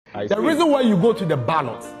The reason why you go to the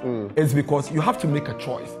ballot is because you have to make a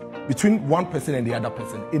choice between one person and the other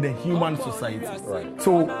person in a human society. Right.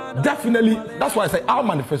 So definitely, that's why I say our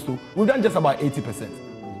manifesto, we've done just about 80%.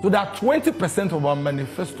 So there are 20% of our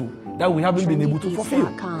manifesto that we haven't been able to fulfill.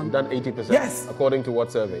 You've done 80%? Yes. According to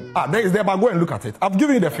what survey? There is there, but go and look at it. I've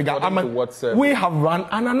given you the figure. According to what survey? We have run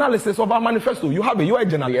an analysis of our manifesto. You have it. You are a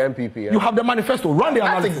journalist. The MPP. Yeah. You have the manifesto. Run the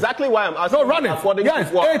analysis. That's exactly why I'm asking. No, run it. According yes,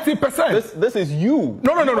 to what? 80%. This is you.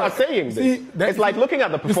 No. You are saying this. See, it's like looking at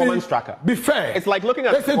the performance tracker. Be fair. It's like looking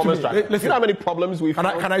at the performance tracker. Listen. You know how many problems we've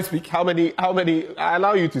Can I speak? How many? I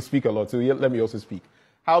allow you to speak a lot, so let me also speak.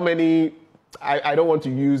 How many? I don't want to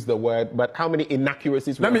use the word, but how many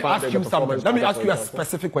inaccuracies we have found in the performance tracker? Let me ask you a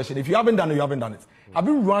specific question. If you haven't done it, you haven't done it. Have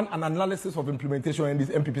you run an analysis of implementation in this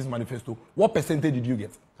MPP's manifesto? What percentage did you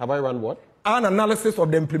get? Have I run what? An analysis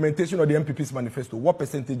of the implementation of the MPP's manifesto. What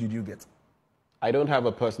percentage did you get? I don't have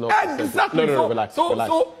a personal Exactly. No, relax.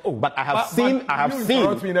 But I have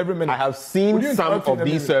seen some of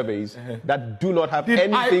these surveys that do not have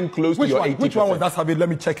anything close to your 80%. Which one was that survey? Let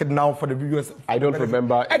me check it now for the viewers. I don't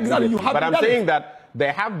remember. Exactly. But I'm saying that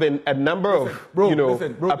there have been a number of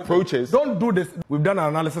approaches. Don't do this. We've done an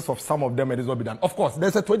analysis of some of them and it's not been done. Of course,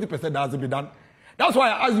 there's a 20% that hasn't been done. That's why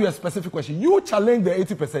I asked you a specific question. You challenge the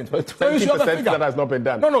 80%. 20% that has not been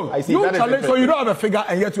done. No. I see. You challenge, so you don't have a figure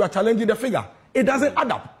and yet you are challenging the figure. It doesn't add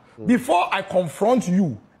up. Before I confront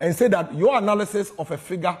you and say that your analysis of a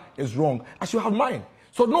figure is wrong, I should have mine.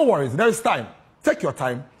 So no worries, there is time. Take your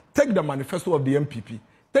time. Take the manifesto of the MPP.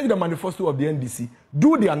 Take the manifesto of the NDC.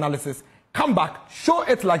 Do the analysis. Come back, show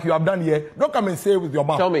it like you have done here. Don't come and say it with your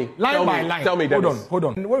mouth. Tell me. Line by line. Tell me, Dennis. Hold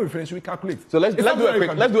on. When we finish, we calculate. So let's do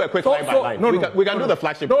a quick line by line. We can do the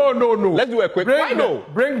flagship. No. Let's do a quick. Why no?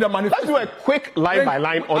 Bring the manifesto. Let's do a quick line by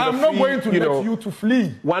line on I'm not going to let you to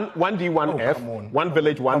flee. 1D, 1F, 1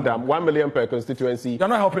 village, 1 dam, 1 million per constituency. You're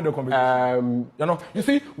not helping the conversation. You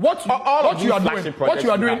see, what you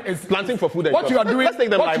are doing is planting for food. What you are doing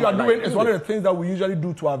is one of the things that we usually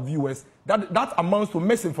do to our viewers. That amounts to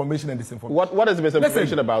misinformation and disinformation. What is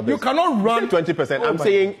misinformation about this? You cannot run 20%. I'm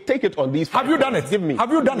saying take it on these. Have you done it? Give me.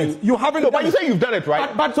 Have you done it? You haven't. No, but you say you've done it,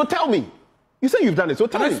 right? But so tell me. You say you've done it. So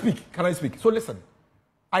tell me. Can I speak? So listen.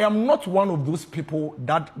 I am not one of those people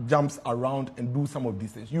that jumps around and do some of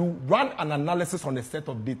these things. You run an analysis on a set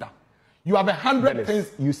of data. You have 100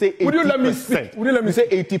 things. You say 80%. Would you let me speak? Would you let me say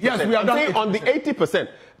 80%? Yes, we have done 80%. On the 80%,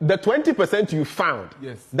 the 20% you found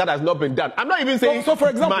that has not been done. I'm not even saying so for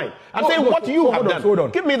example, mine. I'm saying what you have done. Hold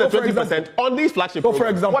on. Give me the 20% on these flagship programs. For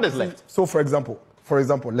example, what is left? So for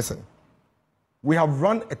example, listen. We have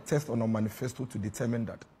run a test on our manifesto to determine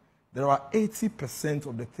that there are 80%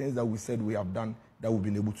 of the things that we said we have done that we've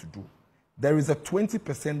been able to do. There is a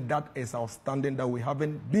 20% that is outstanding that we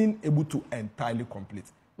haven't been able to entirely complete.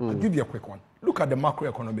 I'll give you a quick one. Look at the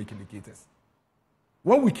macroeconomic indicators.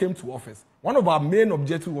 When we came to office, one of our main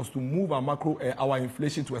objectives was to move our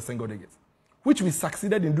inflation to a single digit, which we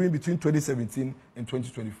succeeded in doing between 2017 and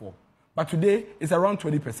 2024. But today, it's around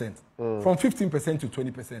 20%, from 15% to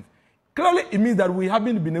 20%. Clearly, it means that we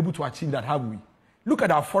haven't been able to achieve that, have we? Look at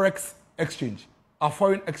our forex exchange, our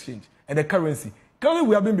foreign exchange, and the currency. Clearly,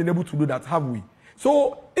 we haven't been able to do that, have we?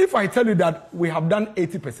 So, if I tell you that we have done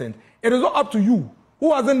 80%, it is not up to you,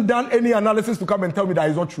 who hasn't done any analysis, to come and tell me that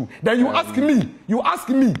is not true. Then you ask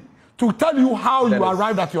me to tell you how you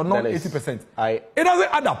arrived at your non-80%. It doesn't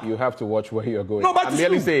add up. You have to watch where you're going. No, but I'm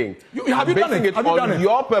merely saying, have you done it? Have you done it?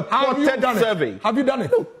 Your purported survey. Have you done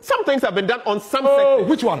it? No, some things have been done on some sectors.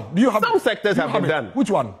 Which one? Do you have some sectors have been done. Which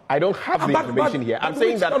one? I don't have the information here. I'm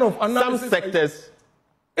saying that some sectors.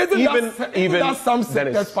 Even some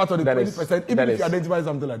sectors part of the 20%, even if you identify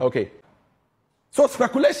something like that. Okay. So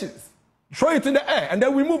speculations. Throw it in the air, and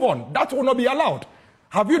then we move on. That will not be allowed.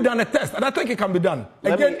 Have you done a test? And I think it can be done.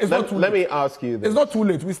 Again, it's not too late. Let me ask you this. It's not too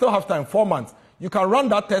late. We still have time, 4 months. You can run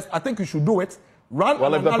that test. I think you should do it. Run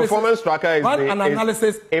an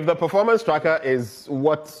analysis. If the performance tracker is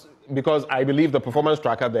what, because I believe the performance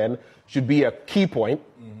tracker then should be a key point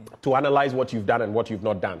to analyze what you've done and what you've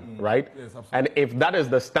not done, right? Yes, absolutely. And if that is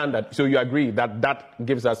the standard, so you agree that that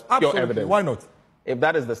gives us pure evidence. Why not? If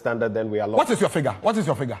that is the standard, then we are lost. What is your figure? What is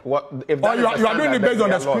your figure? If you are doing it based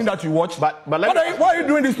on the screen that you watch. But why are you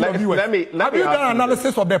doing this to your viewers? Have you done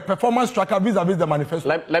analysis of the performance tracker vis-a-vis the manifesto?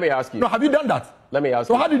 Let me ask you. No, have you done that? Let me ask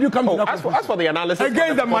you. you. So how did you come to that conclusion? As for the analysis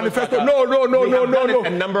against the manifesto? No.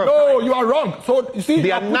 You are wrong. So you see,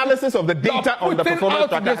 the analysis of the data on the performance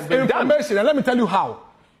tracker has been done. And let me tell you how.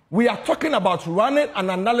 We are talking about running an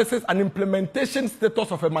analysis and implementation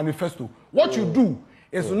status of a manifesto. What you do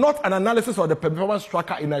is not an analysis of the performance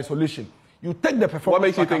tracker in isolation. You take the performance. What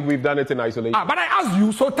makes you think we've done it in isolation? But I asked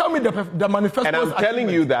you, so tell me the manifesto. And I'm telling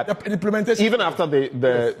you that the implementation. Even after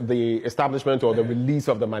the establishment or the release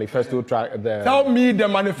of the manifesto, tell me the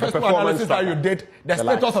manifesto analysis that you did, the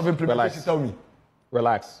status of implementation. Tell me.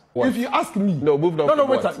 Relax. What? If you ask me, no, move on. No,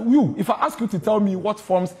 wait. If I ask you to tell me what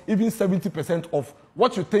forms even 70% of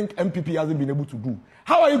what you think MPP hasn't been able to do,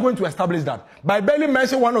 how are you going to establish that? By barely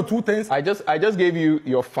mentioning one or two things. I just gave you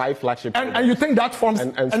your 5 flagship. And you think that forms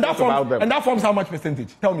and that forms how much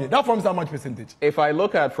percentage? Tell me, that forms how much percentage? If I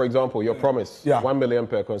look at, for example, your promise, 1 million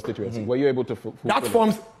per constituency, were you able to fulfill that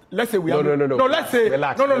forms? Let's say we have. No. Let's say.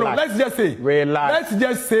 Relax. No. Let's just say. Relax. Let's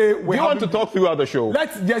just say. Do you want to talk throughout the show?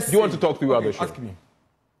 Let's just. Do you want to talk throughout the show? Ask me.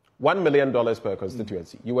 $1 million per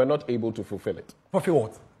constituency. You were not able to fulfill it. Fulfill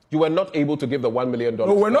what? You were not able to give the $1 million.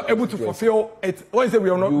 No, we're not able to fulfill it. What is it? We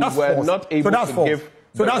are not. That's false. You were not able to give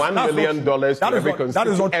 $1 million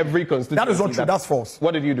to every constituency. That is not true. That's false.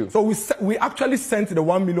 What did you do? So we actually sent the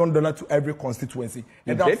 $1 million to every constituency.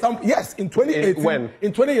 You did? Yes, in 2018. When?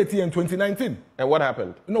 In 2018 and 2019. And what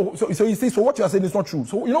happened? No, so you see, so what you are saying is not true.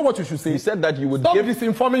 So you know what you should say? You said that you would stop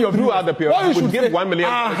disinforming your throughout the period. You would give $1 million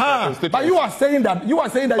to constituency. But you are saying that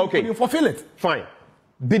you couldn't fulfill it. Fine.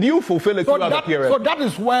 Did you fulfill it throughout the period? So that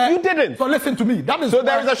is where... You didn't. So listen to me. That is so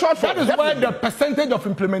there is a shortfall. That is where the percentage of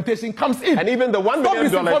implementation comes in. And even the $1 million...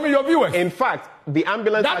 Stop disinforming your viewers. In fact, the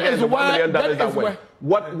ambulance target is $1 million that way.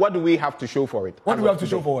 What do we have to show for it? What do we have to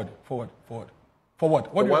show for what? For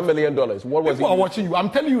what? For $1 million. What was it? People are watching you.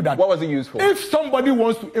 I'm telling you that. What was it used for? If somebody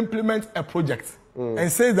wants to implement a project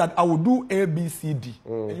and says that I will do A, B, C, D,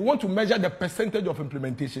 and you want to measure the percentage of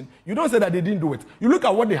implementation, you don't say that they didn't do it. You look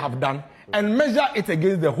at what they have done and measure it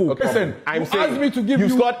against the whole. Okay. Listen, I'm saying me to give you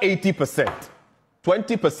scored 80%.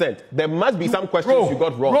 20%. There must be some questions you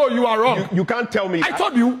got wrong. Bro, you are wrong. You can't tell me. I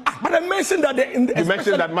told you, but I mentioned that you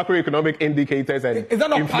mentioned that macroeconomic indicators and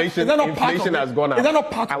inflation has gone up. Is that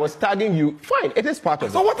not part? I was tagging you. Fine, it is part of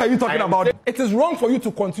it. So what are you talking about? It is wrong for you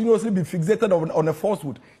to continuously be fixated on a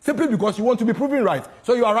falsehood simply because you want to be proven right.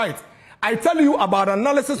 So you are right. I tell you about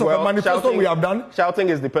analysis of a manifesto we have done. Shouting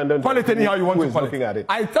is dependent on anyhow you want to call it.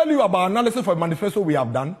 I tell you about analysis for a manifesto we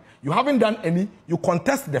have done. You haven't done any. You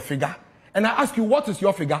contest the figure. And I ask you, what is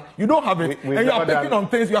your figure? You don't have it. And you are picking on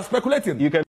things. You are speculating.